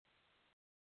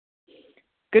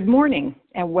Good morning,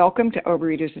 and welcome to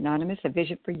Overeaters Anonymous, a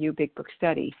Vision for You Big Book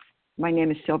Study. My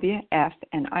name is Sylvia F.,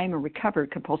 and I am a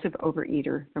recovered compulsive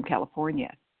overeater from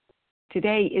California.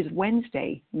 Today is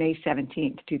Wednesday, May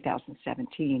 17th,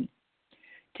 2017.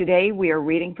 Today we are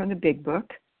reading from the Big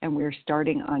Book, and we are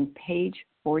starting on page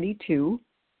 42,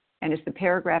 and it's the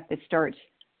paragraph that starts,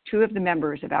 "Two of the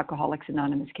members of Alcoholics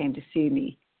Anonymous came to see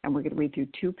me," and we're going to read through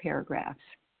two paragraphs.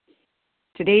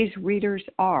 Today's readers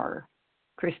are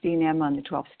Christine M. on the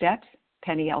 12 Steps,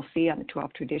 Penny L.C. on the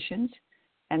 12 Traditions,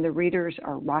 and the readers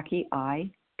are Rocky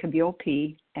I., Kabul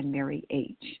P., and Mary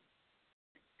H.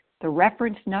 The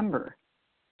reference number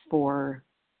for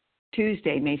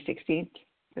Tuesday, May 16th,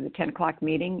 for the 10 o'clock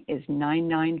meeting is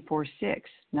 9946.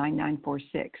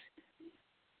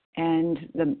 And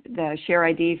the share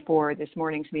ID for this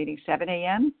morning's meeting, 7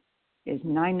 a.m., is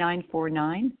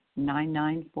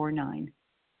 9949.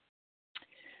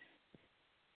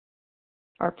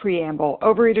 Our preamble.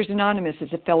 Overeaters Anonymous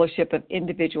is a fellowship of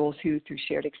individuals who, through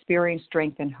shared experience,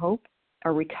 strength, and hope,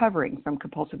 are recovering from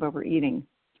compulsive overeating.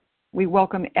 We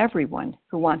welcome everyone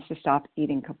who wants to stop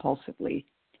eating compulsively.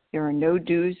 There are no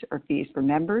dues or fees for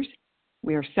members.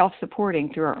 We are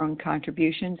self-supporting through our own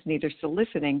contributions, neither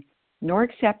soliciting nor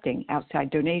accepting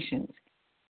outside donations.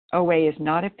 OA is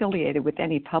not affiliated with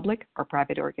any public or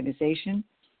private organization,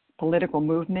 political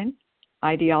movement,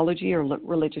 ideology, or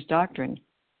religious doctrine.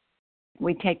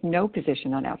 We take no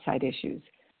position on outside issues.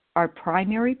 Our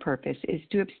primary purpose is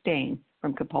to abstain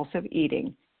from compulsive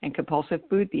eating and compulsive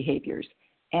food behaviors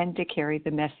and to carry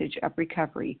the message of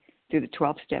recovery through the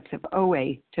 12 steps of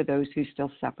OA to those who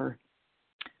still suffer.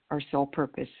 Our sole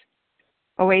purpose.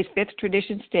 OA's fifth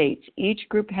tradition states each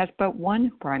group has but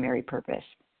one primary purpose,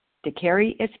 to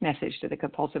carry its message to the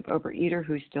compulsive overeater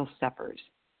who still suffers.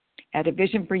 At a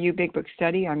Vision for You Big Book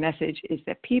Study, our message is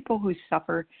that people who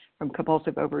suffer from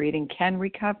compulsive overeating can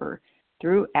recover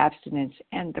through abstinence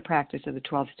and the practice of the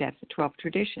 12 steps, the 12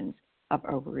 traditions of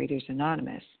Overeaters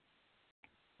Anonymous.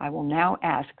 I will now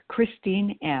ask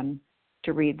Christine M.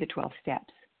 to read the 12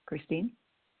 steps. Christine?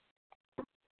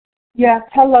 Yes,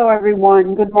 hello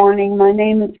everyone. Good morning. My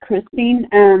name is Christine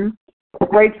M., a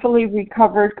gratefully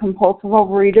recovered compulsive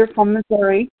overeater from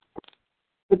Missouri.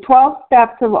 The 12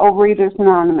 steps of Overeaters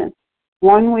Anonymous.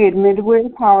 1, we admitted we were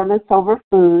powerless over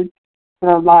food, that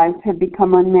our lives had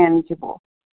become unmanageable.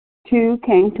 2,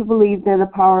 came to believe that a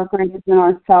power greater than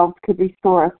ourselves could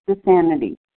restore us to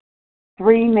sanity.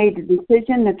 3, made the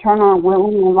decision to turn our will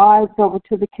and our lives over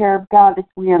to the care of God as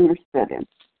we understood Him.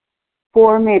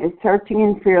 4, made a searching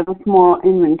and fearless moral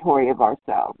inventory of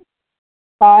ourselves.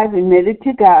 5, admitted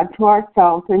to God, to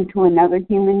ourselves, and to another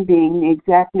human being the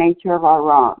exact nature of our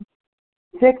wrongs.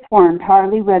 6, we're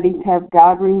entirely ready to have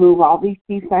God remove all these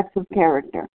defects of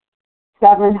character.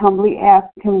 7, humbly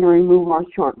asked Him to remove our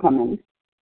shortcomings.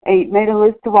 8, made a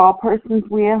list of all persons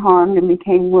we had harmed and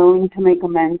became willing to make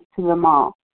amends to them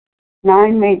all.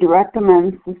 9, made direct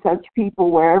amends to such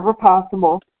people wherever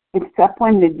possible, except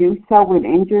when to do so would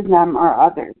injure them or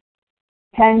others.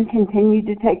 10, continued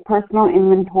to take personal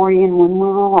inventory and when we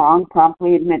were wrong,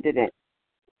 promptly admitted it.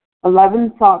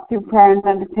 11, sought through prayer and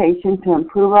meditation to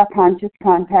improve our conscious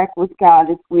contact with God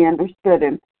as we understood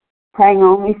Him, praying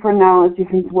only for knowledge of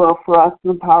His will for us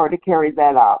and the power to carry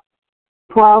that out.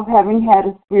 12, having had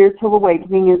a spiritual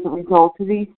awakening as a result of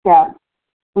these steps,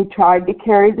 we tried to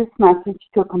carry this message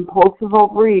to compulsive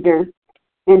overeaters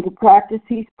and to practice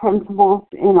these principles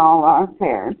in all our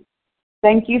affairs.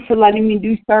 Thank you for letting me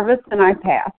do service, and I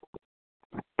pass.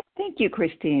 Thank you,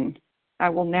 Christine. I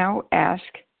will now ask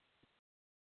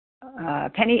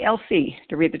Penny L.C.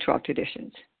 to read the 12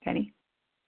 traditions. Penny?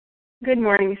 Good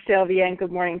morning, Sylvia, and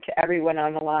good morning to everyone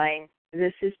on the line.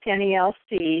 This is Penny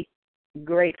L.C.,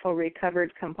 grateful,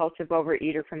 recovered, compulsive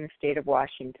overeater from the state of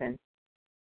Washington.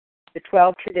 The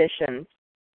 12 traditions.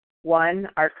 1,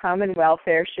 our common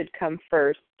welfare should come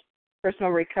first.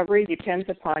 Personal recovery depends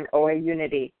upon OA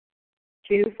unity.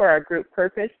 2, for our group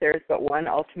purpose, there is but one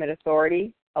ultimate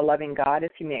authority, a loving God,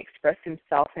 as He may express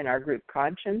Himself in our group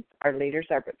conscience. Our leaders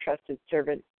are but trusted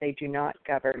servants. They do not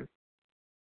govern.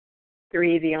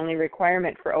 3, the only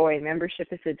requirement for OA membership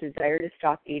is a desire to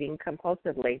stop eating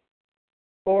compulsively.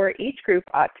 4, each group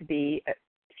should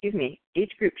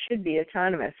be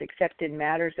autonomous, except in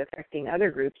matters affecting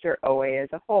other groups or OA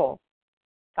as a whole.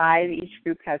 5, each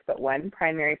group has but one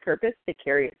primary purpose, to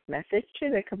carry its message to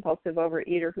the compulsive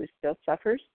overeater who still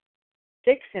suffers.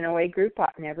 6, an OA group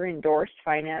ought never endorse,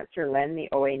 finance, or lend the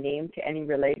OA name to any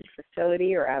related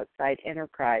facility or outside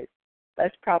enterprise,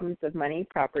 lest problems of money,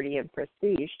 property, and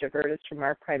prestige divert us from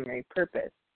our primary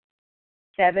purpose.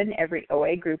 7, every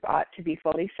OA group ought to be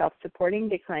fully self-supporting,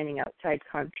 declining outside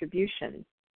contributions.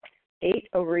 8,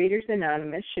 Overeaters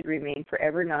Anonymous should remain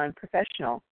forever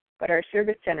non-professional, but our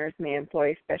service centers may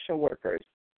employ special workers.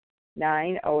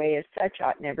 9, OA as such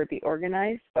ought never be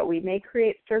organized, but we may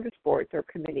create service boards or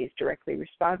committees directly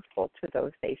responsible to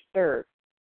those they serve.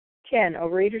 10,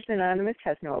 Overeaters Anonymous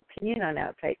has no opinion on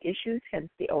outside issues, hence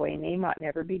the OA name ought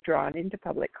never be drawn into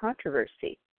public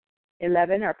controversy.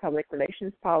 11, our public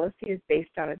relations policy is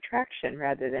based on attraction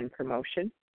rather than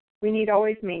promotion. We need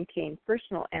always maintain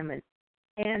personal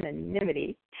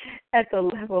anonymity at the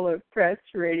level of press,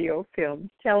 radio, film,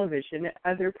 television, and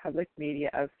other public media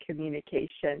of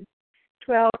communication.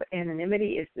 12,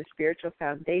 anonymity is the spiritual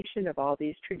foundation of all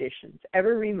these traditions,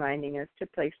 ever reminding us to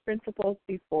place principles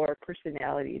before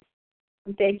personalities.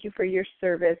 And thank you for your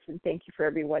service, and thank you for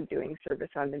everyone doing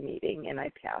service on the meeting, and I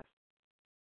pass.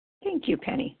 Thank you,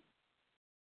 Penny.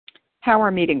 How our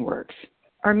meeting works.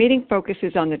 Our meeting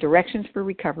focuses on the directions for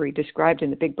recovery described in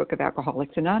the Big Book of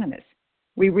Alcoholics Anonymous.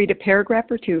 We read a paragraph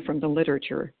or two from the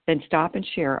literature, then stop and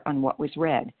share on what was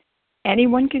read.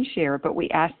 Anyone can share, but we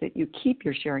ask that you keep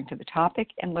your sharing to the topic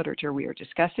and literature we are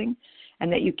discussing,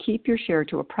 and that you keep your share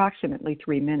to approximately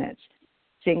 3 minutes.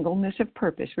 Singleness of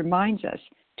purpose reminds us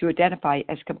to identify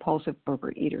as compulsive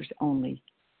overeaters only.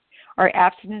 Our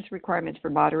abstinence requirements for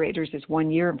moderators is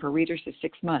 1 year and for readers is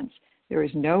 6 months. There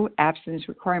is no abstinence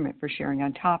requirement for sharing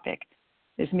on topic.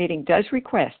 This meeting does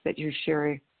request that your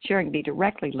sharing be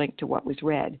directly linked to what was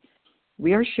read.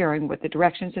 We are sharing what the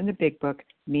directions in the Big Book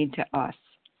mean to us.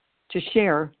 To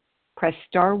share, press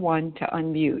star 1 to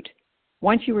unmute.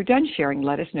 Once you are done sharing,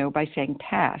 let us know by saying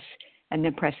pass, and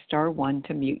then press star 1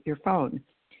 to mute your phone.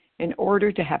 In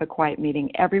order to have a quiet meeting,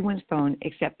 everyone's phone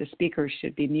except the speaker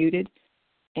should be muted,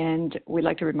 and we'd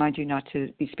like to remind you not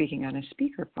to be speaking on a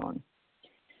speakerphone.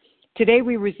 Today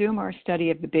we resume our study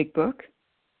of the Big Book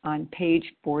on page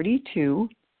 42,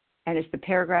 and it's the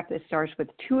paragraph that starts with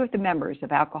 2 of the members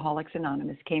of Alcoholics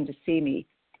Anonymous came to see me.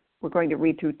 We're going to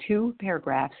read through 2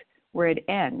 paragraphs where it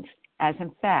ends, as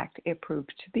in fact it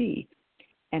proved to be.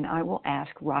 And I will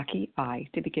ask Rocky I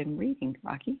to begin reading.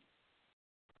 Rocky?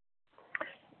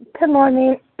 Good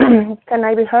morning. Can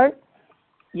I be heard?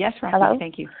 Yes, Rocky. Hello?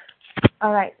 Thank you.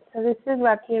 All right. So this is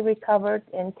Rocky, recovered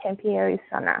in Tempe,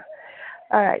 Arizona.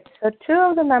 All right. So 2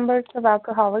 of the members of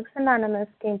Alcoholics Anonymous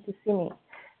came to see me.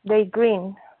 They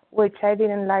grinned, which I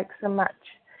didn't like so much,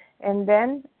 and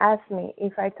then asked me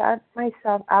if I thought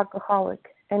myself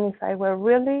alcoholic and if I were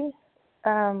really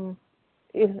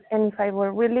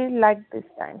like this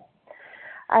time.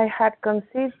 I had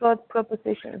conceived both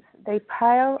propositions. They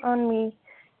piled on me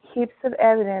heaps of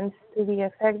evidence to the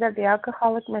effect that the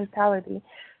alcoholic mentality,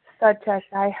 such as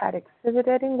I had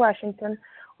exhibited in Washington,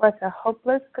 was a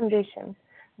hopeless condition.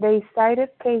 They cited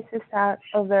cases out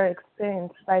of their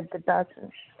experience by the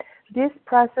dozen. This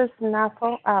process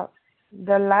snuffled out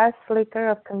the last flicker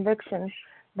of conviction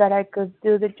that I could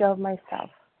do the job myself.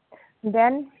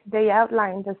 Then they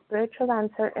outlined the spiritual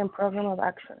answer and program of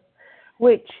action,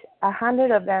 which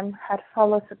 100 of them had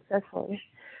followed successfully.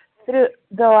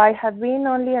 Though I had been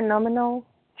only a nominal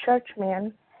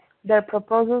churchman, their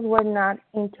proposals were not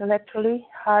intellectually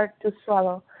hard to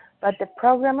swallow, but the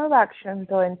program of action,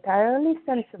 though entirely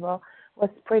sensible, was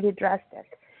pretty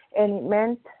drastic, and it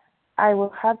meant I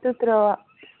would have to throw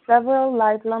several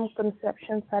lifelong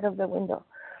conceptions out of the window.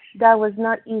 That was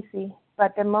not easy,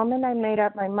 but the moment I made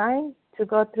up my mind to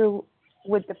go through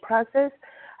with the process,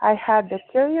 I had the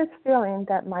curious feeling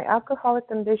that my alcoholic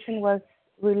condition was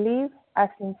relieved, as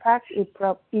in fact it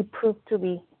proved to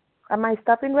be. Am I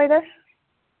stopping right there?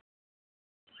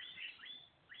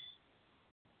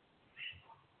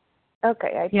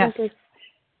 Okay, I think it's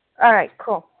all right.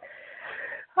 Cool.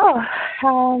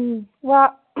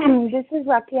 Well, this is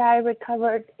Rocky. I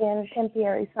recovered in Tempe,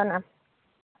 Arizona,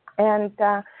 and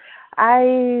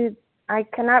I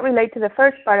cannot relate to the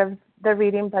first part of the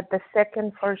reading, but the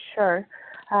second for sure.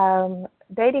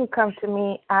 They didn't come to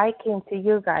me. I came to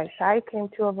you guys. I came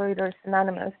to Overeaters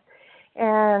Anonymous,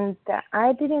 and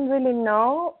I didn't really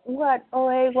know what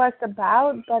OA was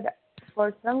about, but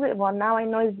for some reason, well, now I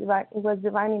know it was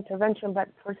divine intervention, but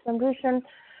for some reason,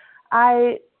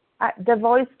 the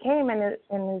voice came and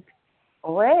it's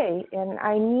OA, and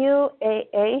I knew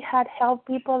AA had helped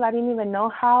people. I didn't even know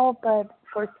how, but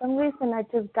for some reason, I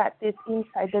just got this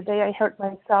insight the day I hurt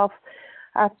myself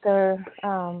after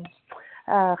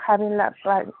having lap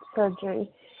surgery.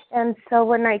 And so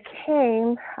when I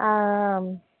came,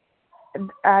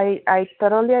 I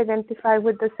totally identified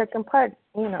with the second part.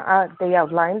 You know, they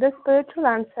outlined the spiritual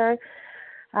answer,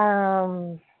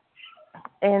 and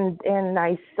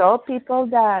I saw people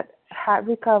that had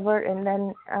recovered, and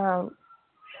then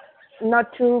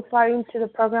not too far into the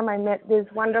program, I met this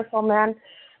wonderful man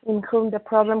in whom the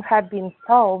problem had been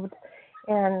solved.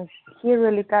 And he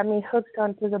really got me hooked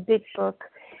onto the big book.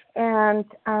 And,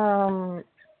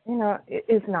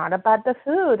 it's not about the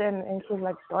food. And he's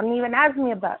like, don't even ask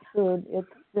me about food.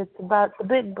 It's about the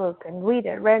big book and read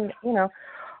it,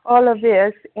 all of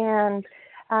this. And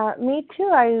me too,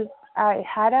 I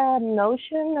had a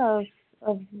notion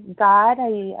of God.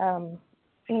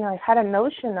 I had a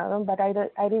notion of him, but I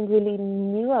didn't really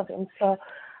knew of him. So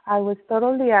I was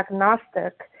totally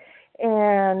agnostic.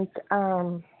 And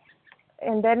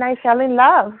then I fell in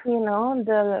love,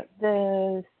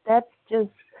 the steps just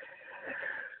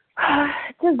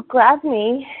grabbed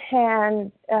me,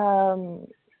 and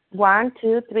 1,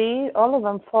 2, 3, all of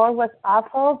them. 4 was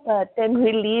awful, but then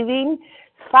relieving.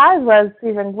 5 was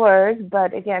even worse,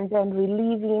 but again, then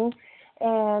relieving.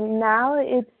 And now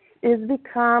it's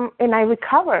become, and I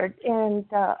recovered, and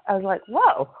I was like,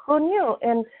 whoa, who knew?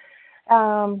 And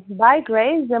by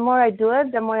grace, the more I do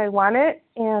it, the more I want it,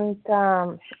 and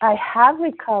I have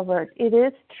recovered. It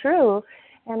is true,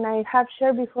 and I have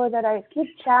shared before that I keep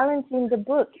challenging the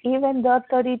book, even though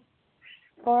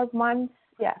 34 months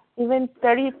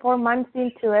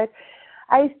into it,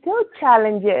 I still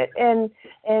challenge it, and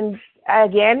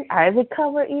again, I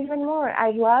recover even more.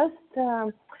 I lost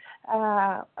a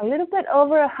little bit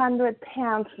over 100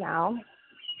 pounds now.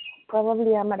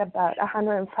 Probably I'm at about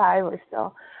 105 or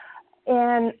so.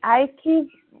 And I keep,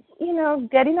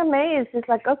 getting amazed. It's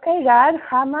like, okay, God,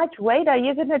 how much weight are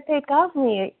you going to take off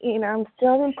me? I'm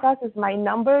still in process. My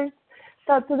numbers,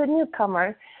 so to the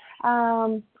newcomer,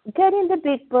 get in the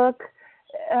big book.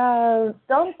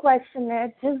 Don't question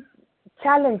it. Just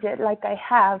challenge it like I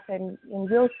have, and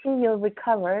you'll see you'll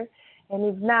recover. And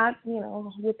if not,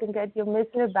 you can get your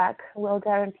misery back. We'll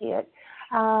guarantee it.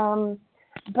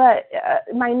 But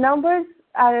my numbers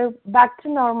are back to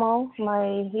normal.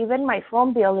 Even my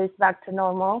phone bill is back to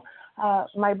normal.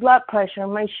 My blood pressure,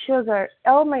 my sugar,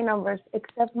 all my numbers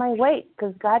except my weight,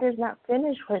 because God is not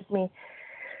finished with me.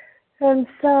 And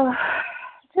so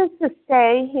just to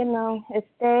stay,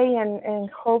 and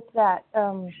hope that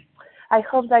I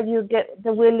hope that you get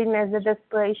the willingness, the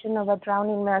desperation of a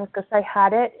drowning man, because I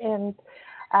had it, and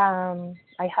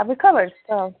I have recovered.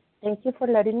 So thank you for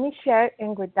letting me share,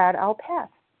 and with that, I'll pass.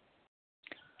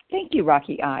 Thank you,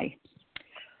 Rocky I.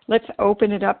 Let's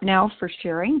open it up now for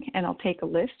sharing, and I'll take a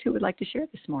list. Who would like to share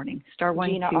this morning? Star 1,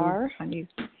 Gina 2, R. On you.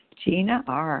 Gina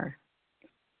R.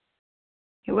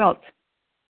 Who else?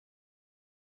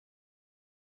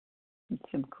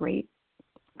 Some great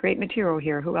material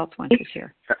here. Who else wants to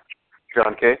share?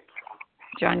 John K.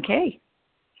 John K.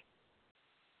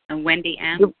 And Wendy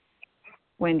M.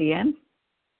 Wendy M.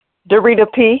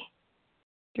 Dorita P.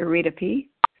 Dorita P.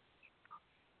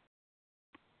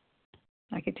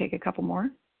 I could take a couple more.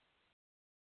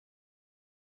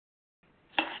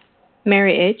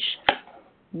 Mary H.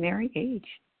 Mary H.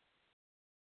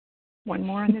 One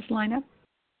more on this lineup.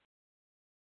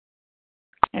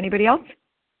 Anybody else?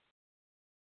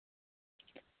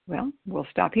 Well, we'll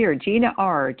stop here. Gina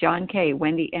R., John K.,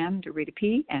 Wendy M., Dorita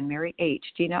P., and Mary H.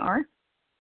 Gina R.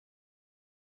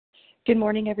 Good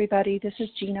morning, everybody. This is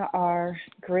Gina R.,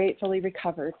 gratefully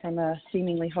recovered from a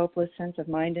seemingly hopeless sense of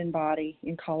mind and body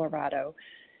in Colorado.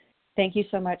 Thank you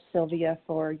so much, Sylvia,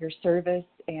 for your service,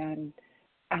 and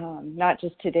not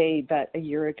just today, but a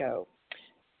year ago,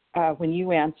 when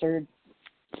you answered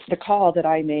the call that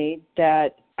I made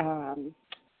that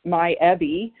my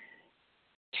Ebby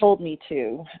told me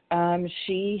to.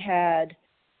 She had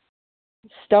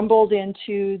stumbled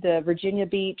into the Virginia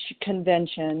Beach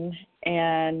Convention,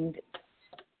 and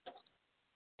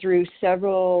through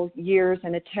several years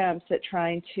and attempts at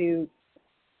trying to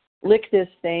lick this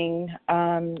thing,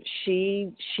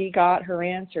 she got her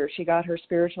answer. She got her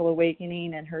spiritual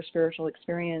awakening and her spiritual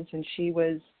experience, and she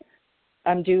was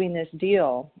doing this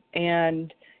deal.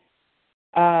 And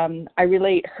I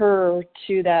relate her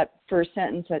to that first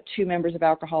sentence that 2 members of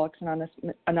Alcoholics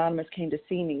Anonymous came to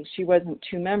see me. She wasn't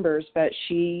 2 members, but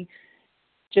she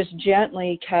just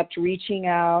gently kept reaching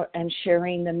out and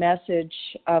sharing the message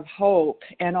of hope.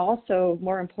 And also,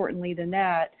 more importantly than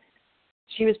that,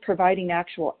 she was providing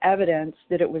actual evidence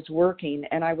that it was working,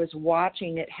 and I was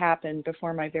watching it happen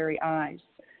before my very eyes.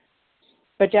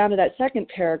 But down to that second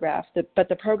paragraph, but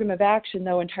the program of action,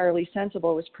 though entirely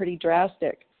sensible, was pretty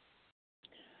drastic.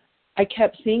 I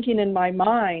kept thinking in my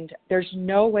mind, there's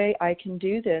no way I can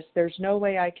do this. There's no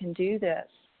way I can do this.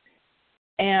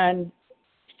 And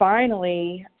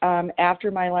finally,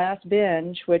 after my last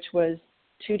binge, which was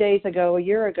 2 days ago, a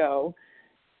year ago,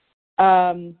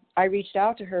 I reached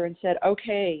out to her and said,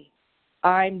 okay,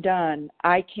 I'm done.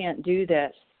 I can't do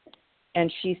this.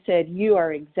 And she said, you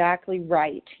are exactly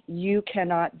right. You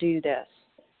cannot do this.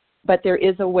 but there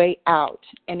is a way out.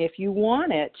 And if you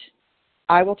want it,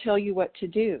 I will tell you what to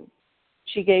do.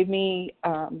 She gave me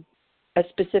a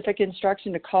specific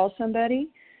instruction to call somebody,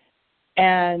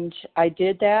 and I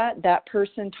did that. That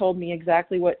person told me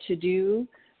exactly what to do.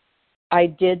 I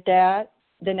did that.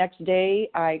 The next day,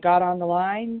 I got on the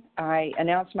line. I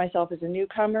announced myself as a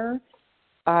newcomer.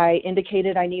 I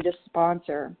indicated I need a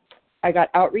sponsor. I got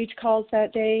outreach calls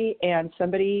that day, and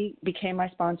somebody became my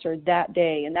sponsor that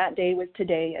day, and that day was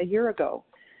today, a year ago.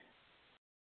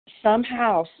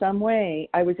 Somehow, some way,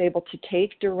 I was able to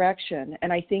take direction,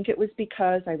 and I think it was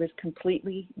because I was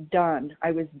completely done.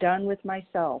 I was done with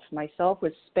myself. Myself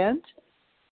was spent.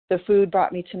 The food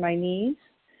brought me to my knees,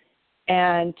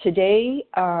 and today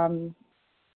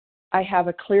I have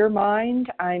a clear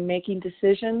mind. I'm making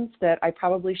decisions that I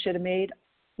probably should have made.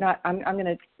 I'm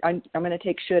going to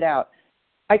take should out.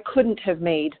 I couldn't have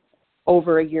made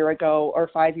over a year ago or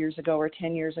 5 years ago or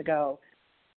 10 years ago.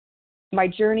 My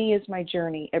journey is my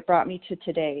journey. It brought me to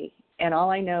today. And all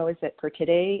I know is that for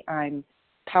today, I'm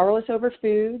powerless over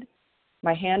food.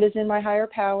 My hand is in my higher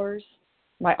powers.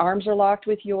 My arms are locked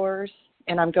with yours.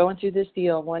 And I'm going through this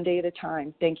deal one day at a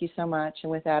time. Thank you so much.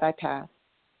 And with that, I pass.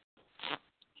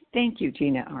 Thank you,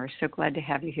 Gina R. So glad to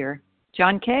have you here.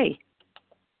 John K.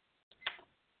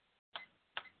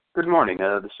 Good morning.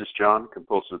 This is John,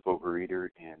 compulsive overeater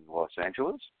in Los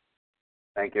Angeles.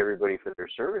 Thank everybody for their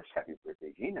service. Happy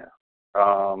birthday, Gina.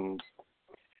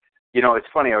 It's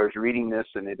funny. I was reading this,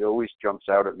 and it always jumps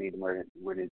out at me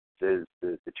when it says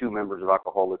the two members of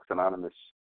Alcoholics Anonymous,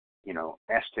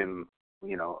 asked him,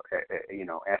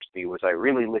 asked me, was I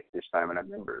really licked this time? And I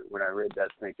remember when I read that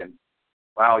thinking,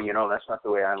 wow, that's not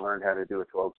the way I learned how to do a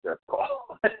 12-step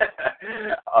call.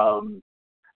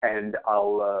 And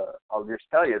I'll just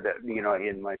tell you that,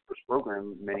 in my first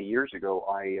program many years ago,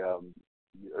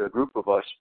 a group of us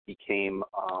became,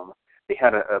 they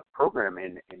had a program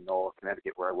in Norwalk,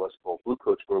 Connecticut, where I was, called Blue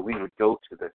Coats, where we would go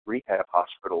to the rehab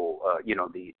hospital,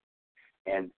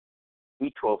 and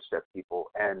be 12-step people.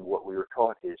 And what we were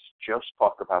taught is just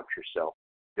talk about yourself.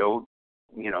 Don't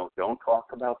talk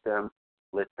about them.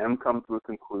 Let them come to a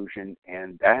conclusion.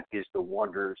 And that is the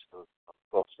wonders of a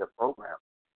 12-step program.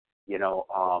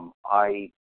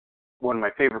 One of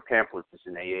my favorite pamphlets is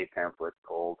an AA pamphlet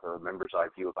called Member's Eye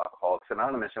View of Alcoholics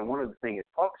Anonymous. And one of the things it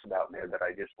talks about in there that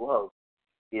I just love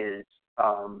is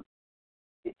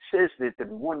it says that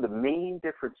one of the main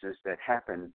differences that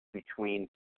happened between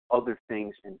other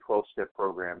things in 12-step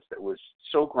programs that was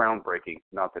so groundbreaking,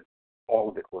 not that all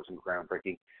of it wasn't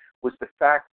groundbreaking, was the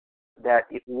fact that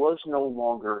it was no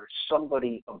longer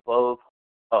somebody above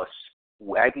us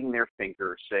wagging their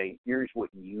finger saying, here's what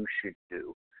you should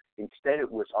do. Instead,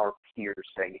 it was our peers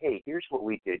saying, hey, here's what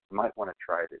we did. You might want to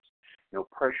try this. No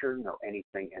pressure, no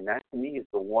anything. And that, to me, is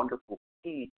the wonderful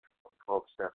key of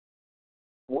 12-step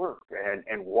work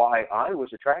and why I was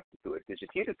attracted to it. Because if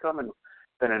you'd have come and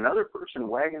been another person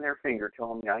wagging their finger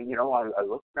telling me, I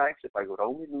look nice if I could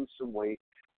only lose some weight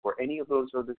or any of those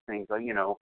other things,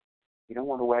 you don't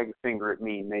want to wag a finger at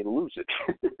me, you may lose it.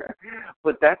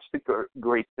 But that's the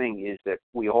great thing is that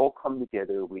we all come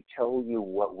together, we tell you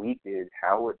what we did,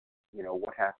 how it,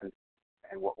 what happened,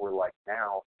 and what we're like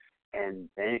now. And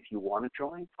then if you want to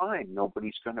join, fine.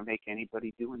 Nobody's going to make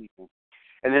anybody do anything.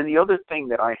 And then the other thing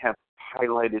that I have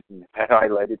highlighted and had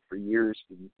highlighted for years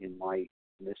in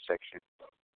this section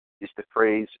is the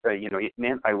phrase, it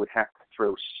meant I would have to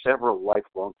throw several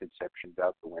lifelong conceptions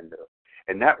out the window.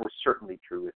 And that was certainly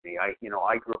true with me. I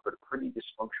grew up in a pretty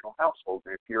dysfunctional household.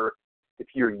 And if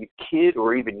you're a kid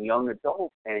or even young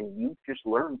adult and you just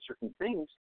learn certain things,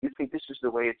 you think this is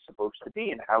the way it's supposed to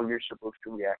be and how you're supposed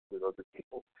to react with other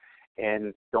people,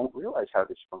 and don't realize how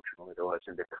dysfunctional it was.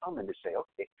 And to come and to say,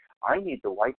 okay, I need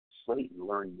to wipe the slate and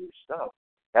learn new stuff.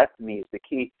 That to me is the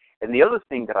key. And the other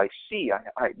thing that I see,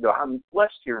 I'm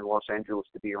blessed here in Los Angeles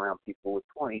to be around people with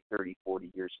 20, 30,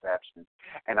 40 years of abstinence.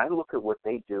 And I look at what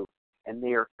they do, and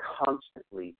they are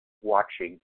constantly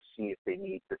watching to see if they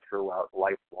need to throw out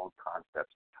lifelong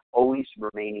concepts, always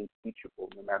remaining teachable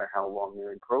no matter how long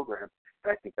they're in program.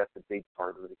 And I think that's a big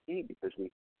part of the key because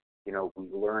we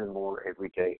learn more every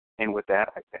day. And with that,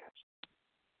 I pass.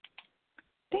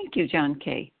 Thank you, John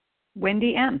K.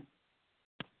 Wendy M.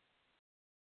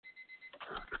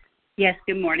 Yes,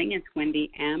 good morning. It's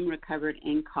Wendy M., recovered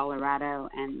in Colorado.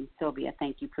 And Sylvia,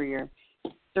 thank you for your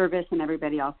service and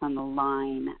everybody else on the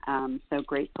line. So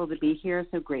grateful to be here.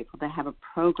 So grateful to have a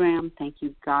program. Thank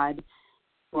you, God,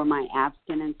 for my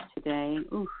abstinence today.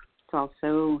 Ooh, it's all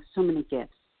so many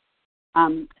gifts.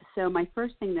 So my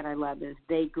first thing that I love is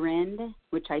they grinned,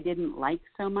 which I didn't like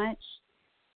so much.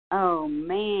 Oh,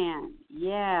 man.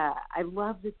 Yeah, I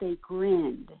love that they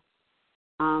grinned.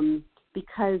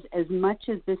 because as much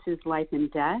as this is life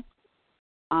and death,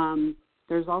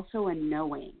 there's also a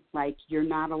knowing, like you're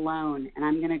not alone, and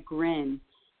I'm going to grin,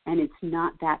 and it's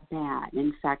not that bad.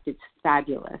 In fact, it's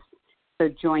fabulous. So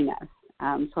join us.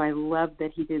 So I love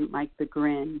that he didn't like the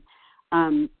grin.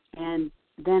 And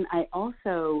then I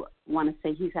also want to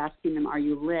say he's asking them, are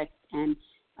you licked? And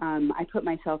I put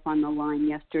myself on the line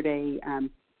yesterday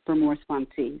for more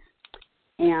sponsees,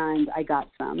 and I got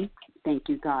some. Thank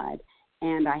you, God.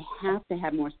 And I have to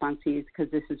have more sponsees because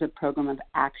this is a program of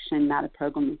action, not a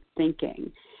program of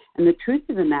thinking. And the truth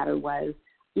of the matter was,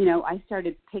 I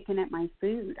started picking at my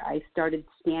food. I started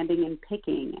standing and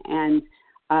picking, and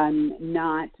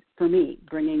not, for me,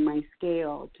 bringing my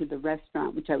scale to the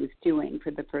restaurant, which I was doing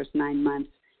for the first 9 months.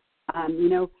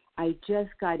 I just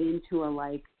got into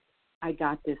I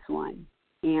got this one.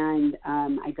 And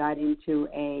I got into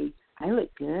I look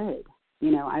good.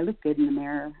 I look good in the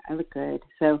mirror. I look good.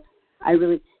 So I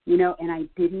really, and I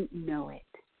didn't know it.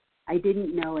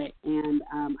 And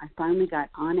I finally got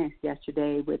honest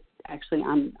yesterday with actually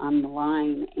on the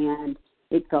line, and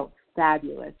it felt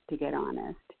fabulous to get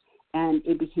honest. And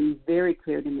it became very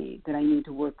clear to me that I need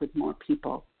to work with more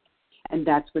people. And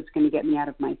that's what's going to get me out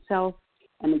of myself,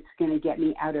 and it's going to get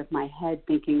me out of my head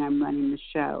thinking I'm running the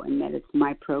show and that it's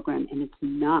my program, and it's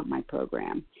not my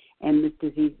program. And this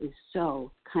disease is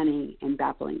so cunning and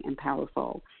baffling and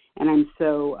powerful. And I'm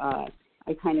so,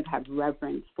 I kind of have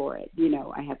reverence for it.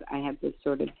 I have this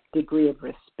sort of degree of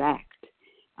respect.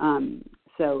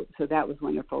 So that was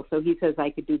wonderful. So he says I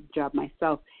could do the job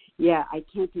myself. Yeah, I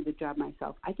can't do the job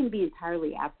myself. I can be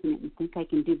entirely abstinent and think I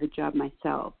can do the job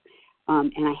myself.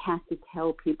 And I have to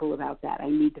tell people about that. I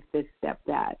need to fifth step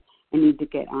that. I need to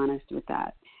get honest with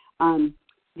that.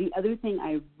 The other thing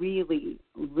I really,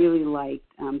 really liked,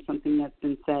 something that's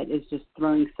been said, is just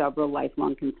throwing several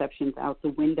lifelong conceptions out the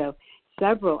window.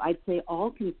 Several, I'd say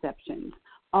all conceptions.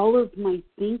 All of my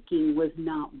thinking was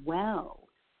not well.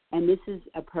 And this is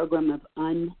a program of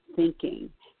unthinking,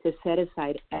 to set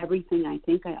aside everything I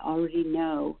think I already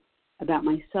know about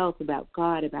myself, about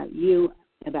God, about you,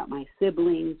 about my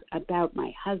siblings, about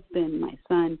my husband, my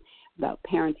son, about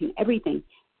parenting, everything.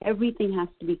 Everything has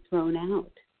to be thrown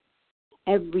out.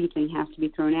 Everything has to be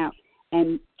thrown out.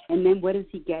 And then what does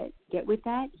he get with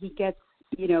that? He gets,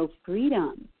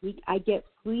 freedom. I get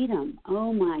freedom.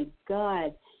 Oh, my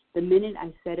God. The minute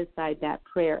I set aside that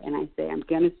prayer and I say, I'm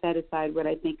going to set aside what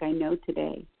I think I know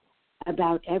today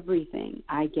about everything,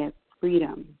 I get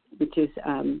freedom, which is,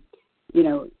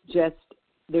 just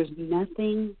there's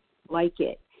nothing like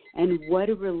it. And what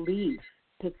a relief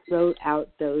to throw out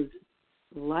those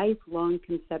lifelong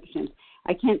conceptions.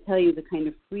 I can't tell you the kind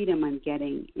of freedom I'm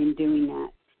getting in doing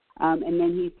that. And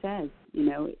then he says,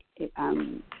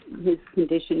 his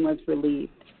condition was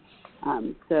relieved.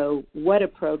 So what a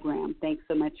program. Thanks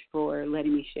so much for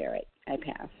letting me share it. I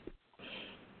pass.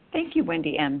 Thank you,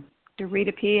 Wendy M.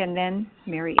 Dorita P. and then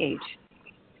Mary H.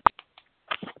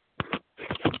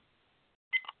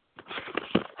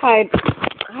 Hi.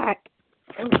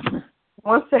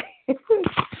 One second.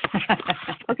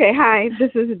 Okay, hi.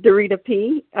 This is Dorita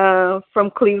P.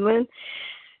 From Cleveland.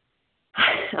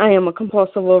 I am a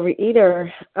compulsive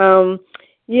overeater.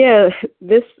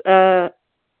 This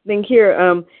thing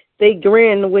here, they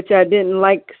grinned, which I didn't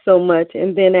like so much,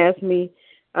 and then asked me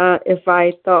if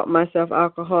I thought myself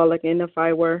alcoholic and if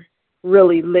I were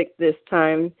really licked this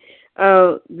time.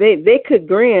 They could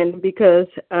grin because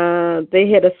they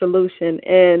had a solution,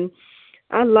 and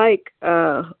I like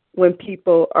when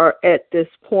people are at this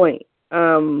point,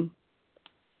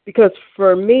 because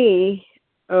for me,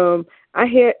 I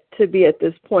had to be at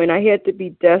this point. I had to be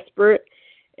desperate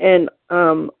and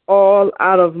all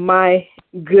out of my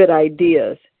good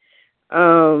ideas.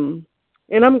 And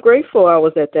I'm grateful I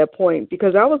was at that point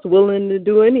because I was willing to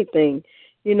do anything.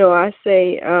 I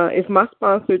say if my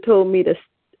sponsor told me to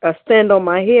stand on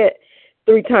my head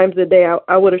 3 times a day,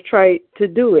 I would have tried to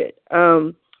do it.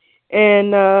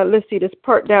 And let's see, this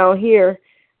part down here.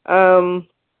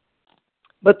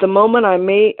 But the moment I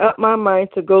made up my mind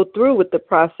to go through with the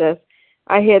process,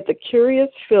 I had the curious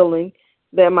feeling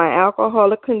that my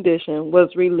alcoholic condition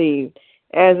was relieved,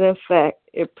 as in fact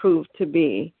it proved to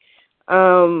be.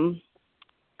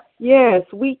 Yes,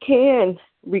 we can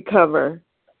recover,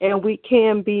 and we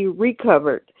can be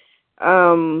recovered.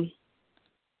 And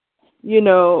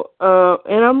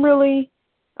I'm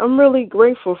really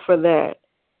grateful for that.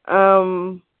 I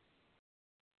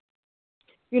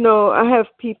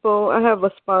have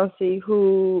a sponsee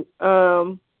who,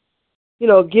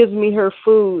 gives me her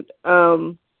food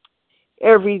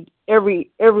every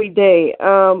day.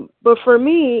 But for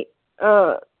me,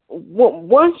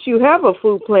 once you have a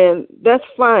food plan, that's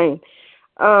fine.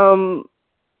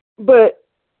 But,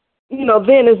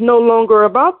 then it's no longer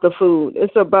about the food.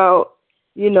 It's about,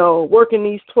 working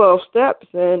these 12 steps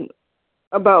and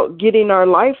about getting our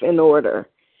life in order.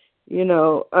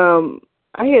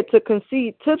 I had to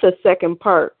concede to the second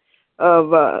part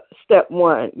of step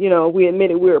 1. We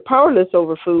admitted we were powerless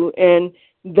over food and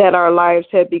that our lives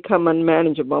had become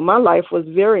unmanageable. My life was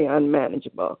very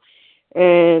unmanageable.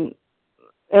 And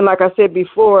like I said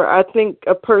before, I think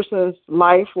a person's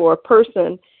life or a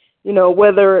person,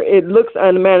 whether it looks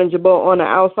unmanageable on the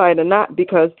outside or not,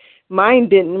 because mine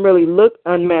didn't really look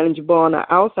unmanageable on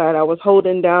the outside. I was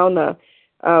holding down a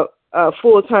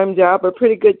full-time job, a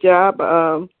pretty good job.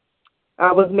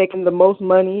 I was making the most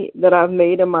money that I've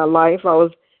made in my life. I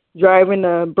was driving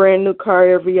a brand new car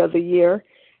every other year.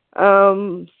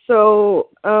 I'm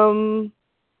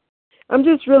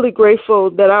just really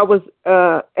grateful that I was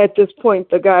at this point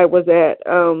the guy was at.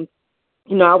 I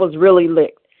was really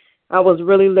licked. I was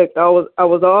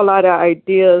all out of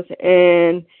ideas,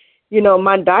 and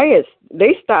my diets,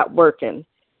 they stopped working.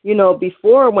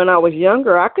 Before, when I was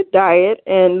younger, I could diet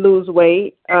and lose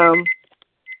weight,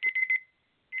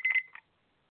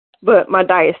 but my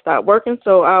diet stopped working,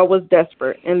 so I was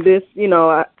desperate. And this,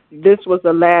 this was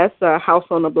the last house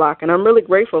on the block, and I'm really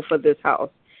grateful for this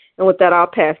house. And with that, I'll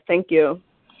pass. Thank you.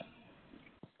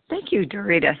 Thank you,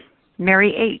 Dorita.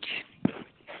 Mary H.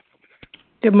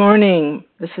 Good morning.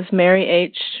 This is Mary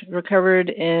H., recovered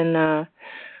in,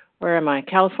 where am I?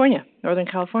 California, Northern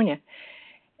California.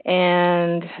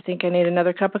 And I think I need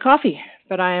another cup of coffee.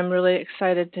 But I am really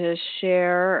excited to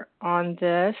share on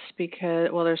this because,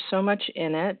 there's so much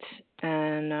in it.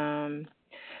 And I'm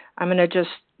going to just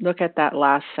look at that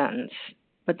last sentence.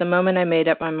 But the moment I made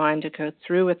up my mind to go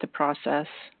through with the process,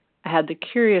 I had the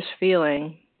curious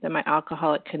feeling that my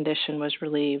alcoholic condition was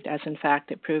relieved, as in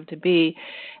fact it proved to be.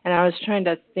 And I was trying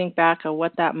to think back of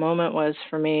what that moment was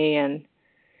for me, and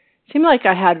it seemed like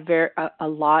I had a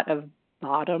lot of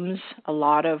bottoms, a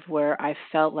lot of where I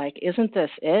felt like, isn't this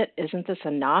it? Isn't this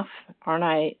enough? Aren't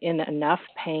I in enough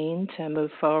pain to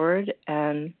move forward?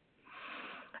 And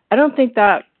I don't think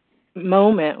that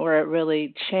moment where it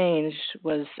really changed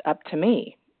was up to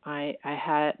me. That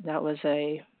was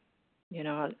a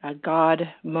God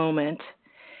moment.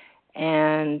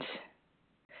 And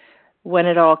when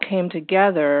it all came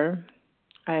together,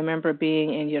 I remember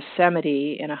being in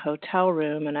Yosemite in a hotel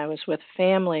room, and I was with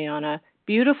family on a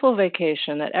beautiful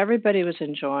vacation that everybody was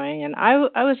enjoying, and I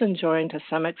was enjoying to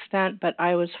some extent, but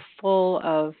I was full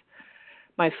of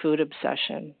my food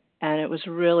obsession, and it was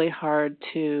really hard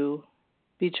to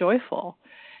be joyful.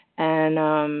 And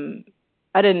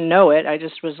I didn't know it. I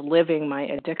just was living my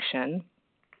addiction.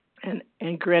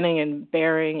 And grinning and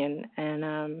bearing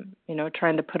and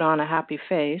trying to put on a happy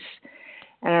face.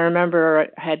 And I remember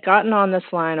I had gotten on this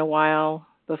line a while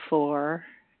before,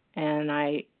 and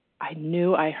I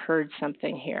knew I heard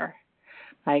something here.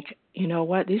 Like, you know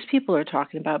what? These people are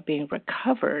talking about being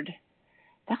recovered.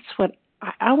 That's what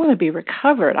I want to be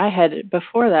recovered. I had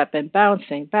before that been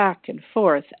bouncing back and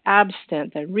forth,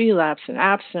 abstinent, then relapse and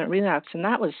abstinent, relapse, and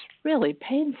that was really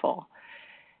painful.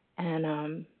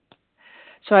 And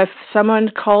so someone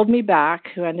called me back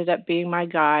who ended up being my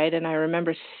guide, and I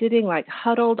remember sitting like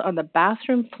huddled on the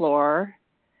bathroom floor.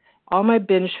 All my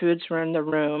binge foods were in the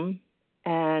room,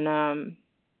 and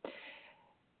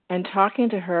talking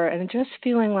to her and just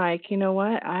feeling like, you know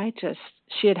what,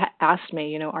 she had asked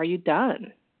me, are you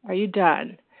done? Are you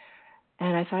done?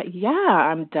 And I thought, yeah,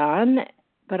 I'm done.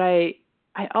 But I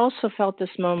also felt this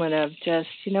moment of just,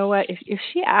 you know what, if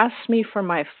she asks me for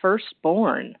my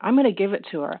firstborn, I'm going to give it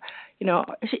to her.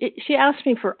 She asked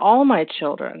me for all my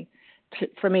children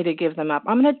for me to give them up.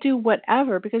 I'm going to do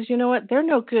whatever because you know what? They're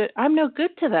no good. I'm no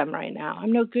good to them right now.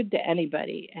 I'm no good to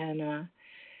anybody. And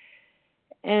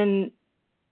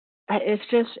it's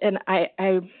just, and I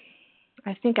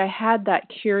think I had that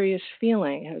curious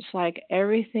feeling. It was like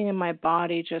everything in my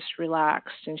body just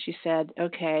relaxed. And she said,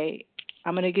 okay,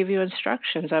 I'm going to give you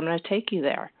instructions. I'm going to take you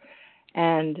there.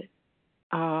 And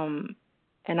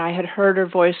I had heard her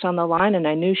voice on the line, and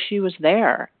I knew she was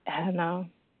there. And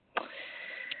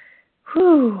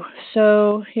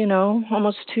so,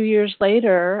 almost 2 years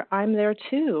later, I'm there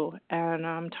too, and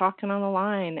I'm talking on the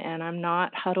line, and I'm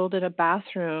not huddled in a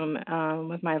bathroom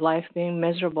with my life being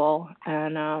miserable.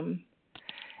 And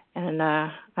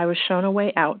I was shown a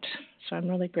way out, so I'm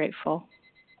really grateful.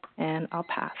 And I'll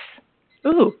pass.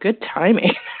 Ooh, good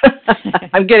timing.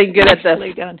 I'm getting good at this.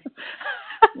 Nicely done.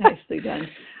 Nicely done.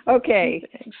 Okay,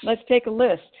 let's take a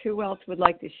list. Who else would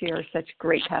like to share such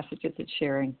great passages of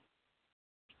sharing?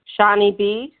 Shawnee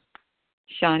B.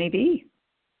 Shawnee B.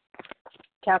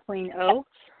 Kathleen O.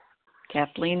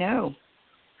 Kathleen O.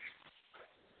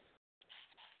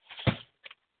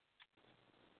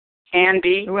 Ann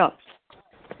B. Who else?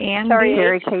 Ann Sorry, B.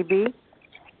 Sherry KB.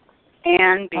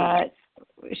 Ann B.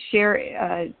 Sherry.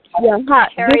 Yeah, hi.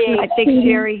 Sherry. I think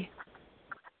Sherry.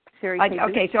 Sherry KB.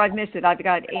 Okay, so I've missed it. I've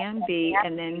got Ann B.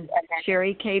 and then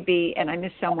Sherry KB, and I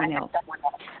missed someone else.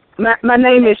 My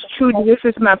name is Trudy. This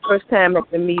is my first time at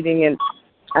the meeting, and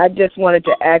I just wanted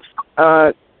to ask,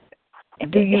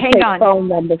 do you take phone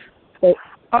numbers?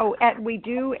 Oh, we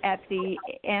do at the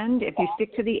end. If you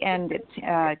stick to the end,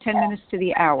 it's 10 minutes to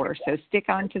the hour. So stick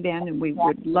on to then, and we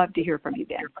would love to hear from you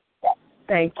then.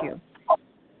 Thank you.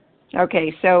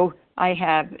 Okay, so I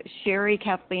have Sherry,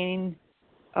 Kathleen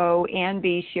O, Ann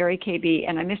B, Sherry KB,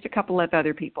 and I missed a couple of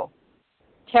other people.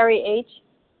 Terry H.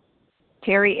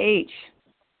 Terry H.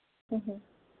 Mm-hmm.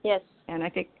 Yes. And I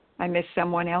think I missed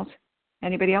someone else.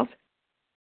 Anybody else?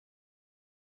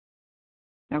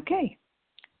 Okay.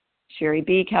 Sherry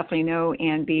B, Kathleen O,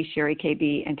 Ann B, Sherry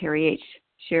KB, and Terry H.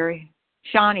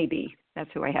 Shawnee B. That's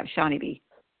who I have, Shawnee B.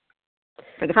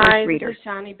 For the first reader. Hi, this is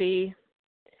Shawnee B.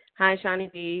 Hi, Shawnee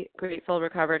B, grateful,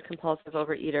 recovered, compulsive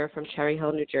overeater from Cherry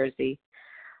Hill, New Jersey.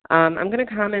 I'm going to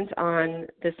comment on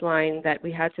this line that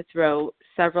we had to throw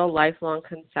several lifelong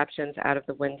conceptions out of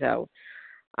the window.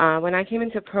 When I came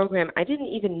into the program, I didn't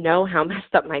even know how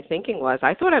messed up my thinking was.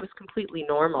 I thought I was completely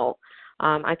normal.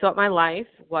 I thought my life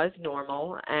was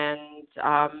normal, and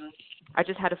I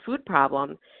just had a food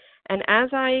problem. And as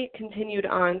I continued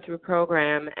on through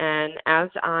program, and as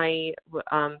I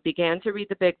began to read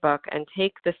the big book and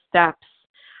take the steps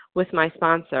with my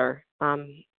sponsor,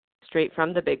 straight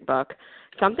from the big book,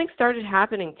 something started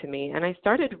happening to me, and I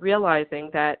started realizing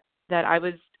that I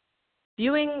was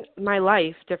viewing my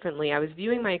life differently. I was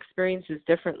viewing my experiences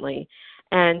differently,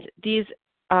 and these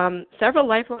several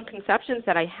lifelong conceptions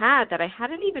that I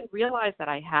hadn't even realized that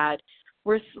I had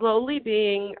were slowly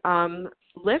being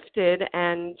lifted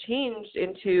and changed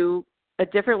into a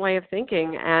different way of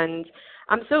thinking. And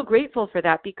I'm so grateful for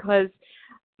that, because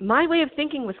my way of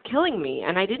thinking was killing me,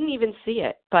 and I didn't even see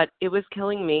it, but it was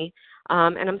killing me.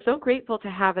 And I'm so grateful to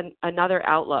have another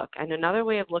outlook and another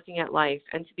way of looking at life,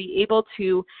 and to be able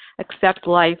to accept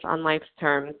life on life's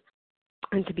terms,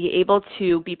 and to be able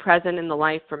to be present in the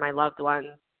life for my loved ones,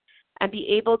 and be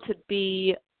able to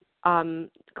be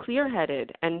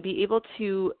clear-headed and be able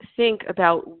to think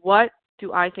about what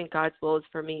do I think God's will is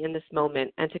for me in this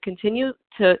moment, and to continue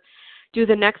to do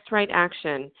the next right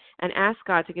action and ask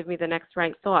God to give me the next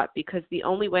right thought, because the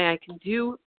only way I can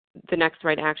do the next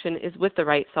right action is with the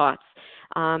right thoughts.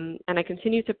 And I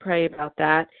continue to pray about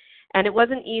that. And it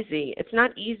wasn't easy. It's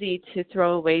not easy to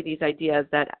throw away these ideas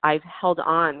that I've held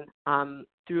on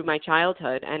through my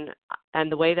childhood,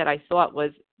 and the way that I thought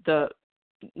was the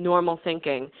normal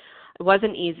thinking. It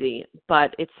wasn't easy,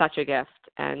 but it's such a gift.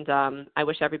 And I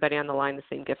wish everybody on the line the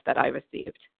same gift that I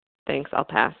received. Thanks. I'll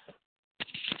pass.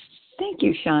 Thank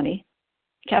you, Shawnee.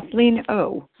 Kathleen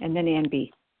O, and then Ann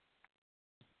B.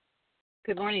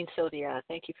 Good morning, Sylvia.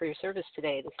 Thank you for your service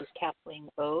today. This is Kathleen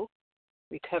O,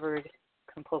 recovered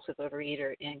compulsive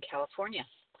overeater in California.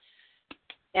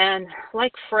 And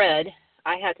like Fred,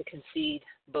 I had to concede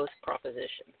both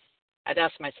propositions. I'd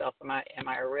ask myself, am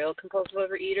I a real compulsive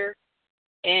overeater?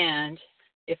 And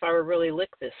if I were really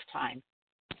licked this time.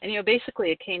 And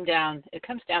basically it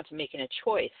comes down to making a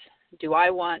choice. Did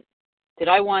I want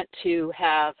to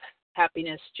have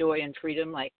happiness, joy, and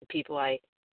freedom like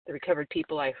the recovered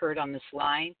people I heard on this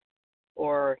line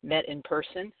or met in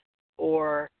person?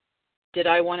 Or did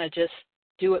I want to just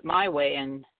do it my way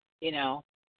and,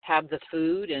 have the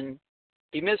food and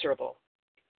be miserable?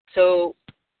 So,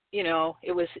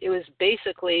 it was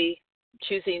basically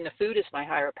choosing the food as my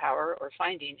higher power or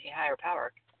finding a higher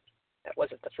power that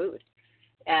wasn't the food.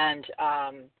 And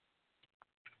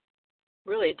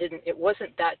really it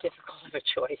wasn't that difficult of a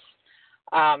choice.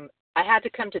 I had to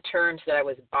come to terms that I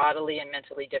was bodily and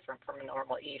mentally different from a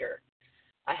normal eater.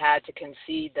 I had to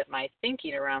concede that my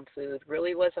thinking around food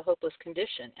really was a hopeless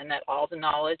condition, and that all the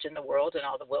knowledge in the world and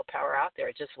all the willpower out there,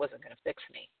 it just wasn't going to fix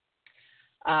me.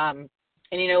 And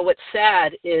what's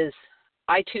sad is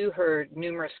I too heard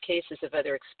numerous cases of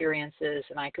other experiences,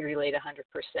 and I could relate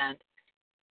 100%.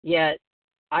 Yet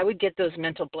I would get those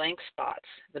mental blank spots,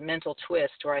 the mental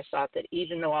twist, where I thought that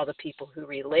even though all the people who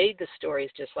relayed the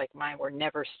stories just like mine were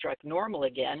never struck normal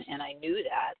again, and I knew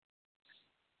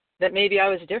that maybe I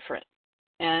was different.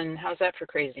 And how's that for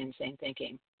crazy, insane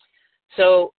thinking?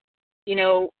 So,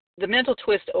 the mental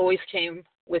twist always came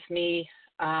with me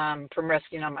from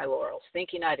resting on my laurels,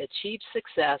 thinking I'd achieved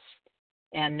success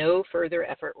and no further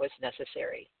effort was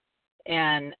necessary.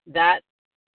 And that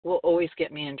will always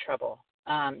get me in trouble.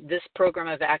 This program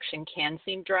of action can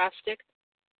seem drastic,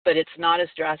 but it's not as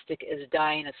drastic as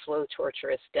dying a slow,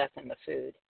 torturous death in the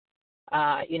food.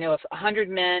 If 100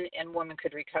 men and women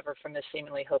could recover from this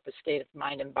seemingly hopeless state of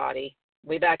mind and body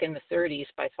way back in the 30s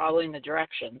by following the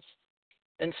directions,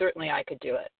 then certainly I could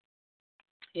do it.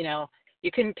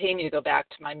 You couldn't pay me to go back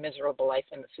to my miserable life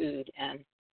in the food and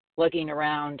lugging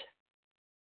around,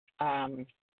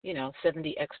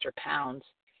 70 extra pounds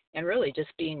and really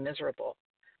just being miserable.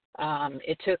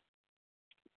 It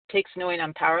takes knowing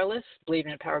I'm powerless,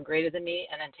 believing in a power greater than me,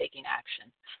 and then taking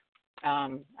action.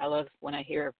 I love when I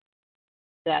hear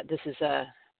that this is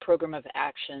a program of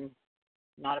action,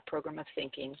 not a program of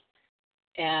thinking.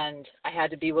 And I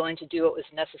had to be willing to do what was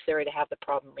necessary to have the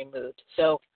problem removed.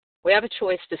 So we have a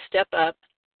choice to step up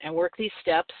and work these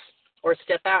steps or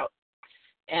step out.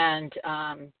 And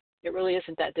it really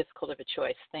isn't that difficult of a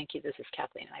choice. Thank you. This is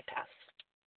Kathleen, and I pass.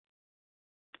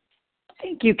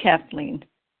 Thank you, Kathleen.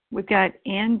 We've got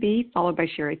Ann B. followed by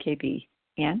Sherry KB.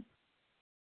 Ann?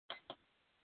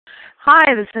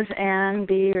 Hi, this is Ann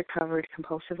B., recovered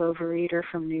compulsive overeater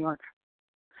from New York.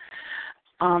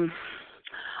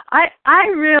 I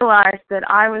realized that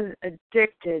I was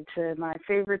addicted to my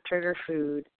favorite trigger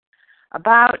food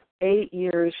about 8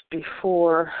 years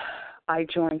before I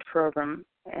joined program,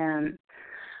 and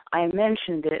I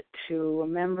mentioned it to a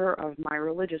member of my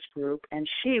religious group, and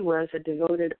she was a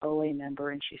devoted OA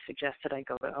member, and she suggested I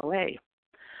go to OA.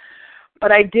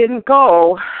 But I didn't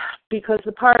go because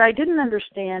the part I didn't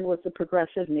understand was the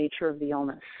progressive nature of the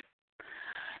illness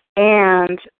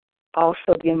and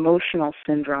also the emotional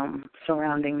syndrome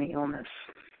surrounding the illness.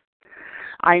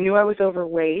 I knew I was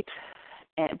overweight,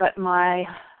 but my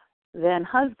then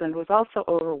husband was also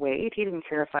overweight. He didn't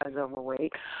care if I was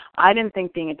overweight. I didn't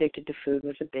think being addicted to food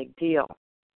was a big deal.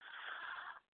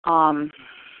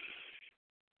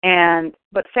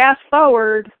 But fast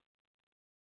forward,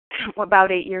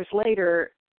 about 8 years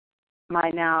later, my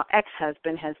now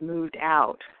ex-husband has moved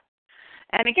out.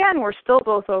 And again, we're still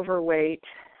both overweight,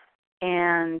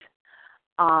 and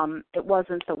it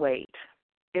wasn't the weight.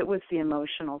 It was the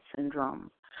emotional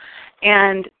syndrome.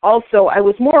 And also, I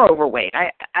was more overweight.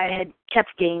 I had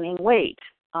kept gaining weight,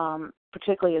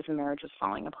 particularly as the marriage was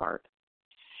falling apart.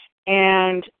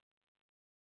 And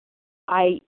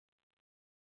I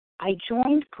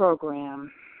joined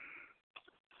program,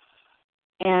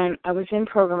 and I was in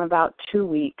program about 2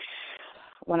 weeks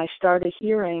when I started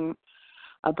hearing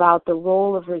about the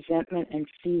role of resentment and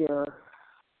fear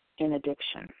in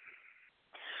addiction.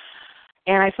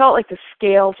 And I felt like the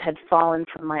scales had fallen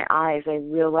from my eyes. I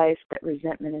realized that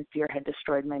resentment and fear had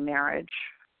destroyed my marriage.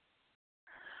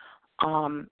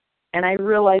 And I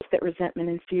realized that resentment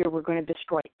and fear were going to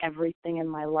destroy everything in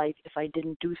my life if I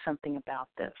didn't do something about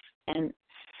this. And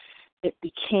it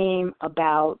became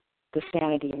about the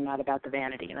sanity and not about the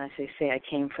vanity. And I say I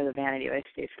came for the vanity, I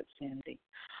stayed for the sanity.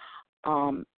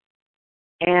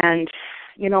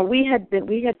 We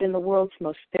had been the world's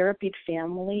most therapied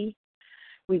family.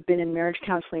 We've been in marriage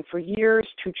counseling for years,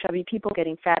 2 chubby people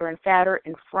getting fatter and fatter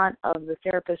in front of the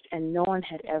therapist, and no one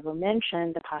had ever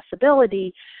mentioned the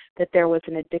possibility that there was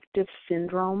an addictive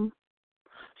syndrome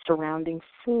surrounding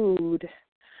food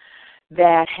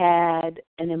that had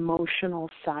an emotional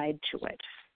side to it.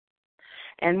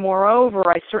 And moreover,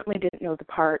 I certainly didn't know the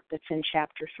part that's in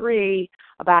Chapter 3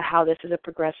 about how this is a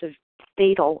progressive,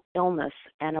 fatal illness,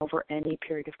 and over any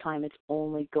period of time it's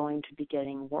only going to be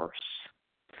getting worse.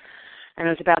 And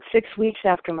it was about 6 weeks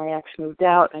after my ex moved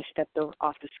out, and I stepped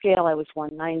off the scale. I was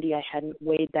 190. I hadn't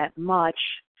weighed that much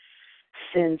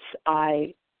since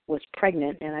I was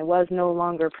pregnant, and I was no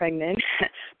longer pregnant,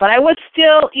 but I was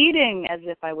still eating as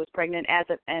if I was pregnant,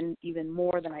 and even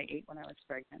more than I ate when I was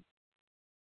pregnant.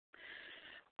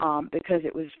 Because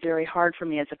it was very hard for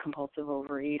me as a compulsive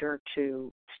overeater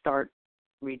to start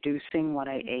reducing what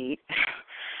I ate.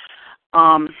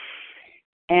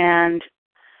 And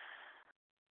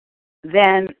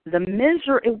then the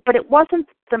misery, but it wasn't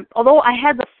although I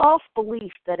had the false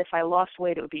belief that if I lost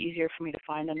weight, it would be easier for me to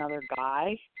find another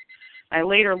guy. I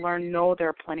later learned, no, there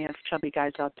are plenty of chubby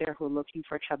guys out there who are looking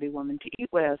for a chubby woman to eat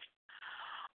with.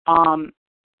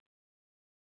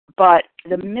 But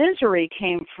the misery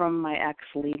came from my ex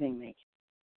leaving me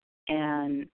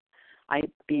and I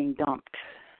being dumped.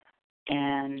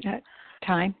 And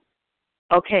time.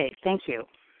 Okay, thank you.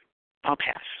 I'll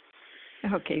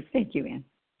pass. Okay, thank you, Ann.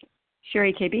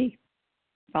 Sherry KB,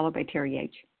 followed by Terry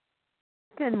H.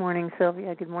 Good morning,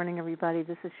 Sylvia. Good morning, everybody.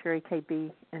 This is Sherry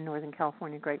KB in Northern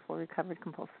California, grateful, recovered,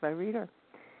 compulsive overeater.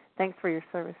 Thanks for your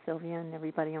service, Sylvia, and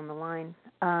everybody on the line.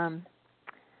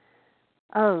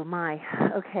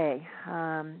 Okay.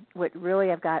 What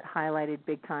really I've got highlighted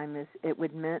big time is it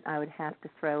would mean I would have to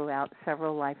throw out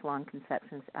several lifelong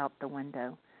conceptions out the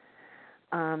window.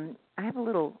 I have a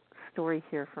little story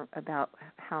here about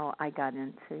how I got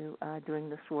into doing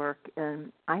this work.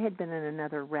 And I had been in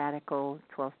another radical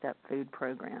 12-step food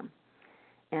program,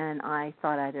 and I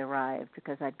thought I'd arrived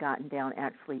because I'd gotten down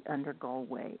actually under goal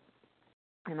weight.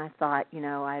 And I thought,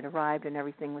 I'd arrived and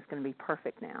everything was going to be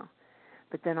perfect now.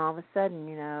 But then all of a sudden,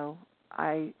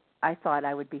 I thought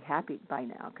I would be happy by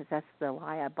now, because that's the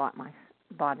lie I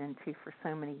bought into for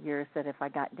so many years, that if I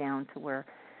got down to where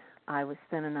I was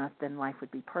thin enough, then life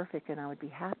would be perfect and I would be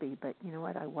happy. But you know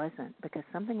what? I wasn't, because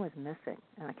something was missing.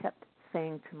 And I kept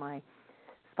saying to my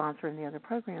sponsor in the other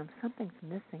program, something's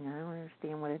missing. I don't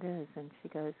understand what it is. And she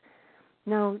goes,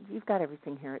 no, you've got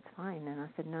everything here. It's fine. And I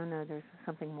said, no, there's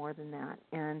something more than that.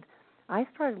 And I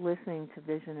started listening to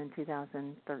Vision in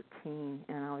 2013,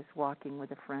 and I was walking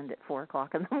with a friend at 4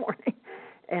 o'clock in the morning.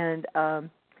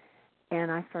 And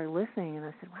I started listening, and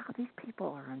I said, wow, these people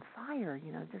are on fire.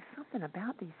 There's something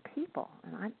about these people.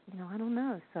 And I don't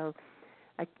know. So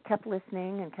I kept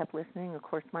listening. Of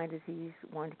course, my disease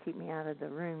wanted to keep me out of the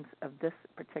rooms of this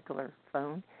particular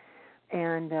phone.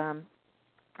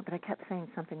 But I kept saying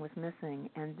something was missing.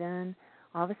 And then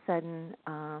all of a sudden,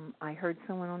 I heard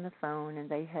someone on the phone, and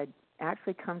they had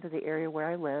actually come to the area where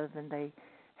I live, and they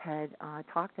had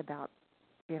talked about,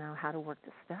 how to work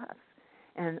the steps.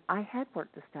 And I had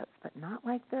worked the steps, but not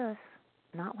like this.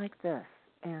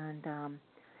 And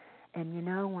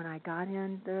when I got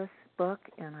in this book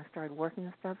and I started working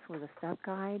the steps with a step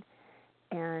guide,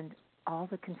 and all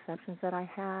the conceptions that I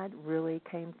had really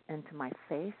came into my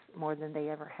face more than they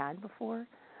ever had before.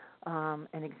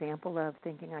 An example of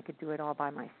thinking I could do it all by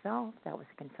myself, that was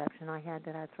a conception I had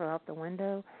that I'd throw out the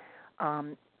window,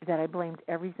 that I blamed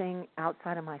everything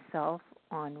outside of myself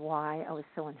on why I was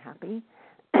so unhappy.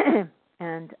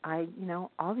 And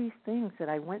all these things that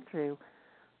I went through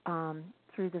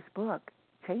this book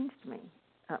changed me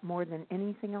more than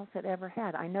anything else it ever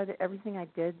had. I know that everything I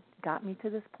did got me to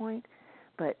this point,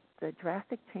 but the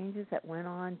drastic changes that went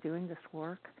on doing this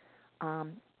work,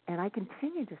 and I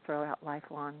continue to throw out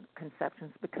lifelong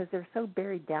conceptions because they're so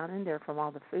buried down in there from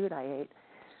all the food I ate,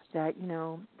 that,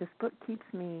 this book keeps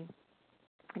me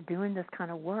doing this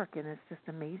kind of work, and it's just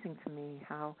amazing to me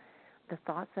how the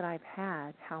thoughts that I've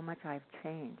had, how much I've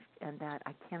changed, and that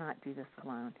I cannot do this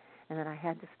alone, and that I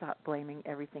had to stop blaming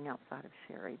everything outside of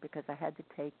Sherry, because I had to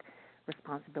take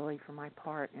responsibility for my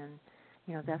part. And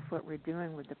that's what we're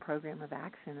doing with the program of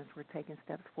action, is we're taking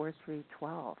steps 4 through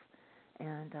 12,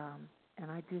 and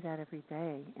I do that every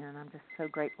day, and I'm just so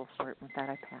grateful for it. With that,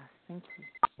 I pass. Thank you.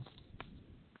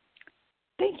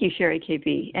 Thank you, Sherry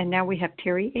KB. And now we have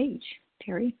Terry H.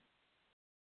 Terry.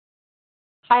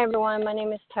 Hi, everyone. My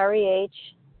name is Terry H.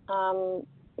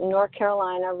 North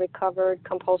Carolina, recovered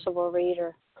compulsive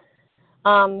overeater.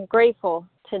 Grateful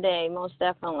today, most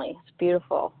definitely. It's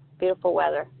beautiful, beautiful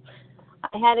weather.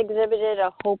 I had exhibited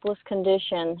a hopeless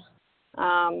condition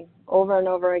over and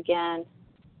over again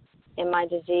in my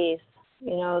disease.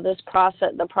 The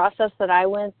process that I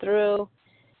went through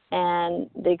and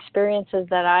the experiences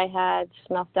that I had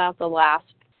snuffed out the last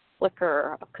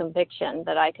flicker of conviction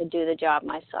that I could do the job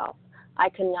myself. I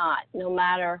could not, no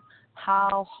matter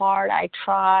how hard I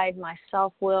tried, my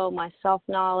self-will, my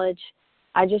self-knowledge,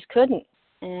 I just couldn't.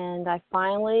 And I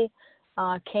finally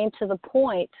came to the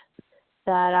point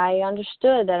that I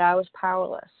understood that I was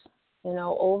powerless.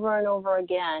 Over and over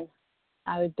again,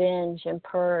 I would binge and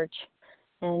purge,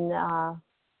 and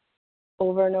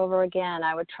over and over again,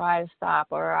 I would try to stop,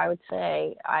 or I would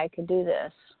say, I could do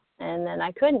this, and then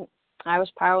I couldn't. I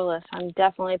was powerless. I'm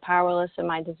definitely powerless in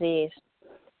my disease.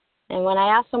 And when I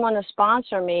asked someone to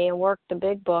sponsor me and work the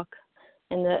big book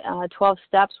in the 12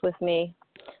 steps with me,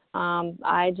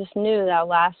 I just knew that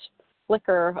last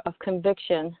flicker of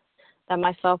conviction that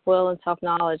my self-will and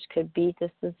self-knowledge could beat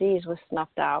this disease was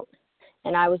snuffed out.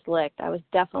 And I was licked. I was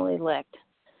definitely licked.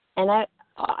 And I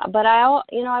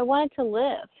wanted to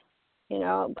live,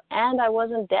 and I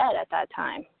wasn't dead at that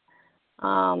time.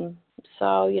 I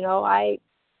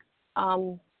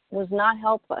was not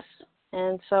helpless.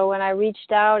 And so when I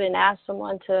reached out and asked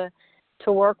someone to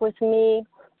work with me,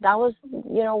 that was,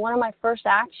 one of my first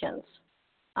actions.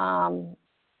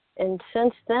 And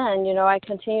since then, I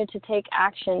continue to take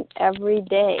action every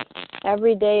day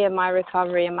of my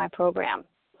recovery and my program.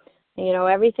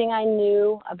 Everything I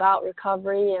knew about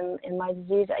recovery and my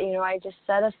disease, I just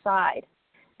set aside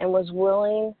and was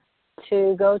willing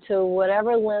to go to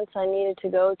whatever lengths I needed to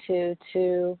go to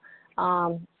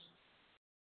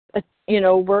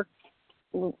work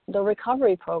the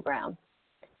recovery program.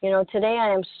 Today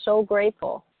I am so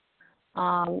grateful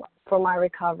for my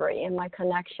recovery and my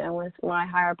connection with my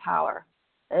higher power.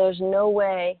 There's no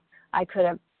way I could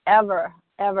have ever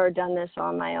done this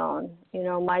on my own.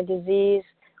 My disease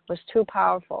was too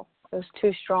powerful. It was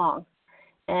too strong.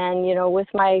 And, you know, with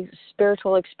my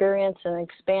spiritual experience and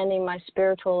expanding my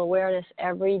spiritual awareness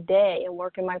every day and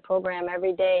working my program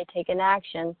every day, taking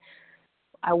action,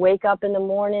 I wake up in the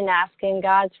morning asking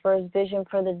God for his vision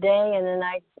for the day, and then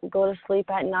I go to sleep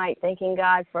at night thanking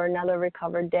God for another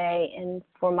recovered day and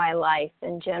for my life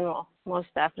in general, most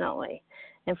definitely.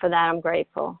 And for that, I'm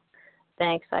grateful.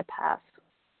 Thanks. I pass.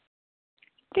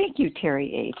 Thank you,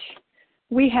 Terry H.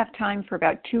 We have time for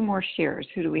about 2 more shares.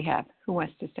 Who do we have? Who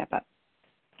wants to step up?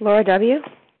 Laura W.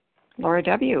 Laura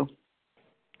W.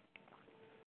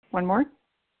 One more?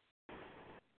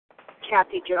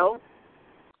 Kathy Joe.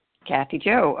 Kathy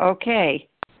Joe. Okay.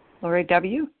 Laura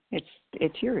W.,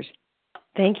 it's yours.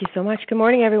 Thank you so much. Good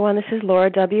morning, everyone. This is Laura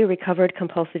W., recovered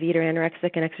compulsive eater,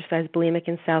 anorexic, and exercise bulimic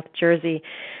in South Jersey.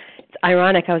 It's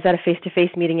ironic. I was at a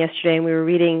face-to-face meeting yesterday, and we were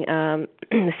reading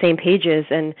the same pages,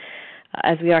 and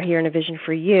as we are here in A Vision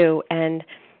for You. And,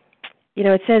 you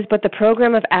know, it says, but the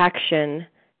program of action,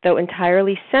 though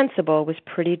entirely sensible, was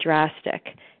pretty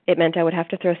drastic. It meant I would have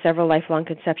to throw several lifelong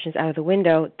conceptions out of the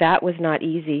window. That was not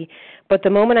easy. But the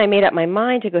moment I made up my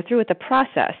mind to go through with the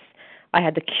process, I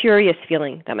had the curious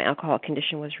feeling that my alcoholic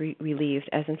condition was relieved,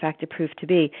 as in fact it proved to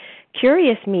be.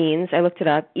 Curious means, I looked it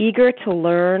up, eager to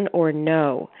learn or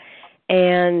know.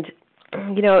 And,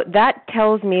 you know, that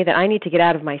tells me that I need to get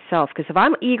out of myself, because if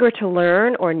I'm eager to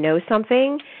learn or know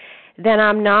something, then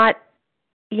I'm not,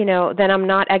 you know, then I'm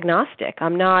not agnostic.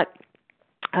 I'm not,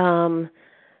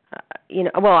 you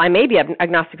know, well, I may be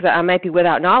agnostic because I might be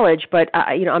without knowledge, but,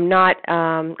 you know, I'm not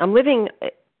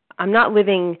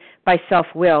living by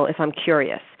self-will if I'm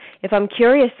curious. If I'm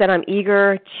curious, then I'm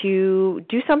eager to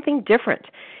do something different.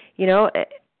 You know,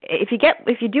 if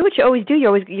you do what you always do,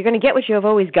 you're going to get what you have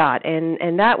always got,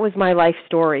 and that was my life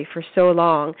story for so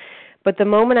long. But the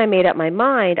moment I made up my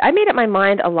mind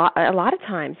a lot of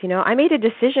times. You know, I made a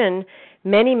decision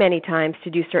many times to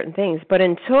do certain things, but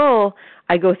until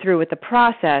I go through with the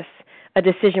process, a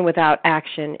decision without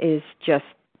action is just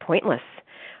pointless.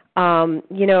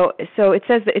 You know, so it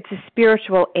says that it's a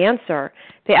spiritual answer.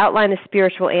 They outline the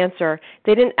spiritual answer.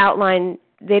 They didn't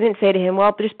say to him,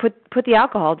 well, just put the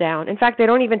alcohol down. In fact, they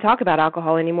don't even talk about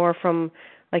alcohol anymore from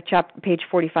like page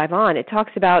 45 on. It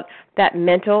talks about that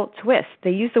mental twist.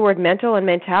 They use the word mental and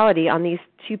mentality on these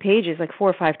 2 pages like 4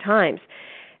 or 5 times,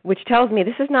 which tells me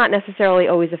this is not necessarily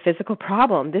always a physical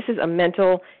problem. This is a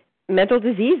mental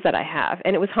disease that I have,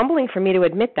 and it was humbling for me to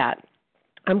admit that.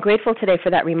 I'm grateful today for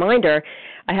that reminder.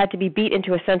 I had to be beat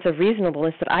into a sense of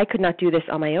reasonableness that I could not do this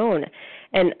on my own.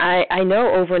 And I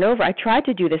know over and over, I tried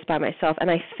to do this by myself, and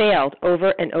I failed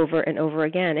over and over and over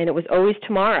again. And it was always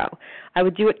tomorrow. I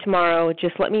would do it tomorrow.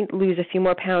 Just let me lose a few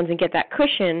more pounds and get that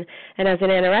cushion. And as an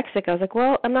anorexic, I was like,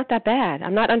 well, I'm not that bad.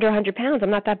 I'm not under 100 pounds.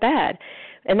 I'm not that bad.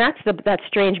 And that's that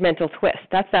strange mental twist.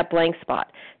 That's that blank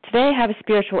spot. Today I have a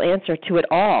spiritual answer to it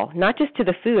all, not just to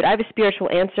the food. I have a spiritual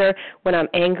answer when I'm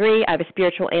angry. I have a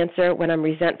spiritual answer when I'm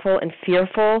resentful and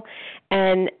fearful.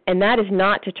 And that is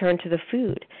not to turn to the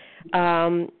food,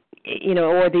 you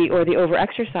know, or the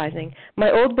over-exercising.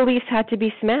 My old beliefs had to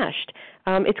be smashed.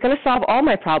 It's going to solve all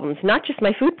my problems, not just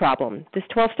my food problem. This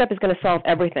 12-step is going to solve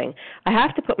everything. I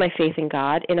have to put my faith in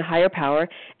God, in a higher power,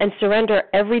 and surrender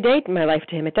every day my life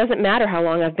to Him. It doesn't matter how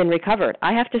long I've been recovered.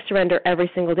 I have to surrender every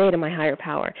single day to my higher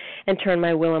power and turn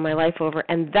my will and my life over,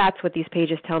 and that's what these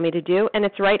pages tell me to do, and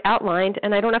it's right outlined,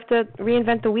 and I don't have to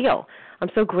reinvent the wheel. I'm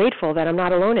so grateful that I'm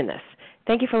not alone in this.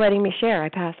 Thank you for letting me share. I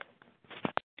pass.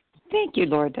 Thank you,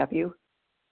 Laura W.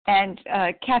 And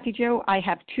Kathy Jo, I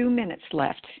have 2 minutes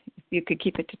left. If you could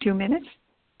keep it to 2 minutes.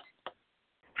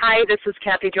 Hi, this is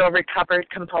Kathy Jo, recovered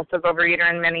compulsive overeater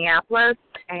in Minneapolis.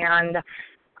 And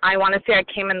I want to say I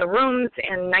came in the rooms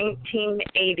in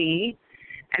 1980,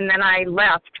 and then I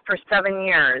left for 7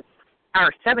 years.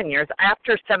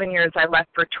 After 7 years, I left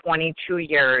for 22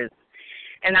 years.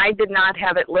 And I did not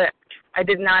have it licked. I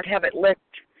did not have it licked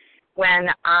when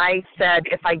I said,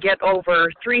 if I get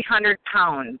over 300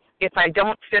 pounds, if I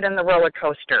don't fit in the roller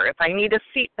coaster, if I need a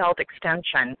seatbelt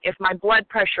extension, if my blood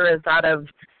pressure is out of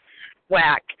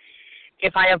whack,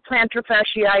 if I have plantar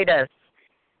fasciitis,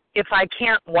 if I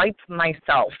can't wipe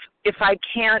myself, if I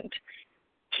can't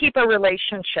keep a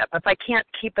relationship, if I can't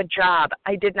keep a job,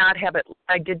 I did not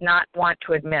want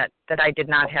to admit that I did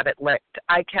not have it licked.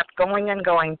 I kept going and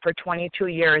going for 22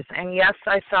 years, and yes,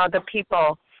 I saw the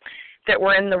people that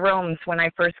were in the rooms when I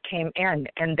first came in,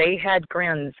 and they had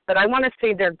grins. But I want to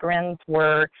say their grins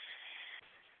were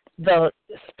the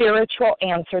spiritual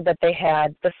answer that they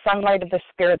had, the sunlight of the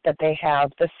spirit that they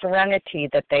have, the serenity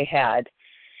that they had.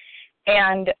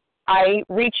 And I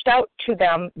reached out to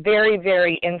them very,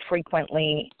 very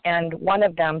infrequently, and one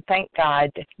of them, thank God,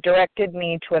 directed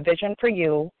me to a Vision for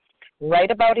You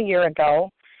right about a year ago,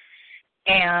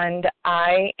 and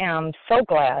I am so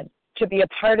glad to be a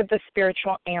part of the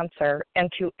spiritual answer and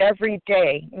to every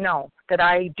day know that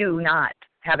I do not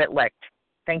have it licked.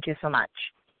 Thank you so much.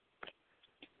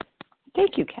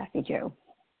 Thank you, Kathy Jo.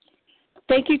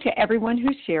 Thank you to everyone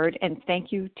who shared, and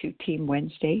thank you to Team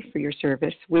Wednesday for your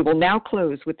service. We will now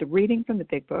close with the reading from the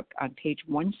Big Book on page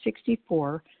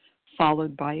 164,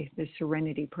 followed by the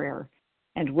Serenity Prayer.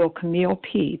 And will Camille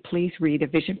P. please read A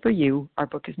Vision for You? Our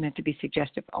book is meant to be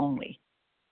suggestive only.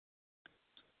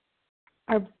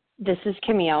 This is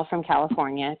Camille from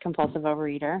California, compulsive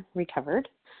overeater, recovered.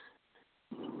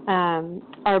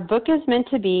 Our book is meant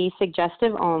to be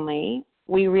suggestive only.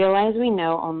 We realize we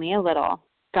know only a little.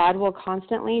 God will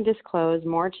constantly disclose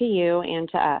more to you and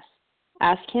to us.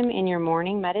 Ask Him in your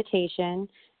morning meditation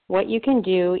what you can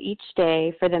do each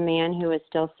day for the man who is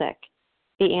still sick.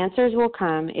 The answers will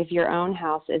come if your own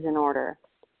house is in order.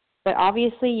 But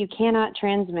obviously you cannot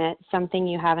transmit something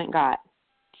you haven't got.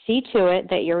 See to it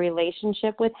that your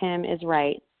relationship with Him is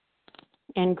right,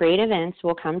 and great events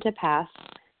will come to pass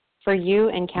for you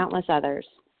and countless others.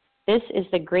 This is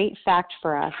the great fact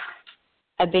for us.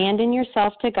 Abandon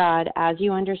yourself to God as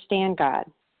you understand God.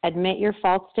 Admit your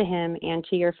faults to Him and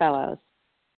to your fellows.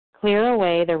 Clear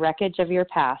away the wreckage of your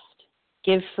past.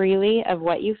 Give freely of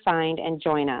what you find and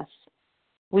join us.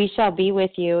 We shall be with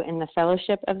you in the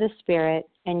fellowship of the Spirit,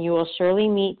 and you will surely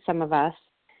meet some of us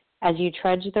as you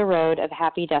trudge the road of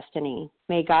happy destiny.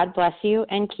 May God bless you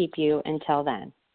and keep you until then.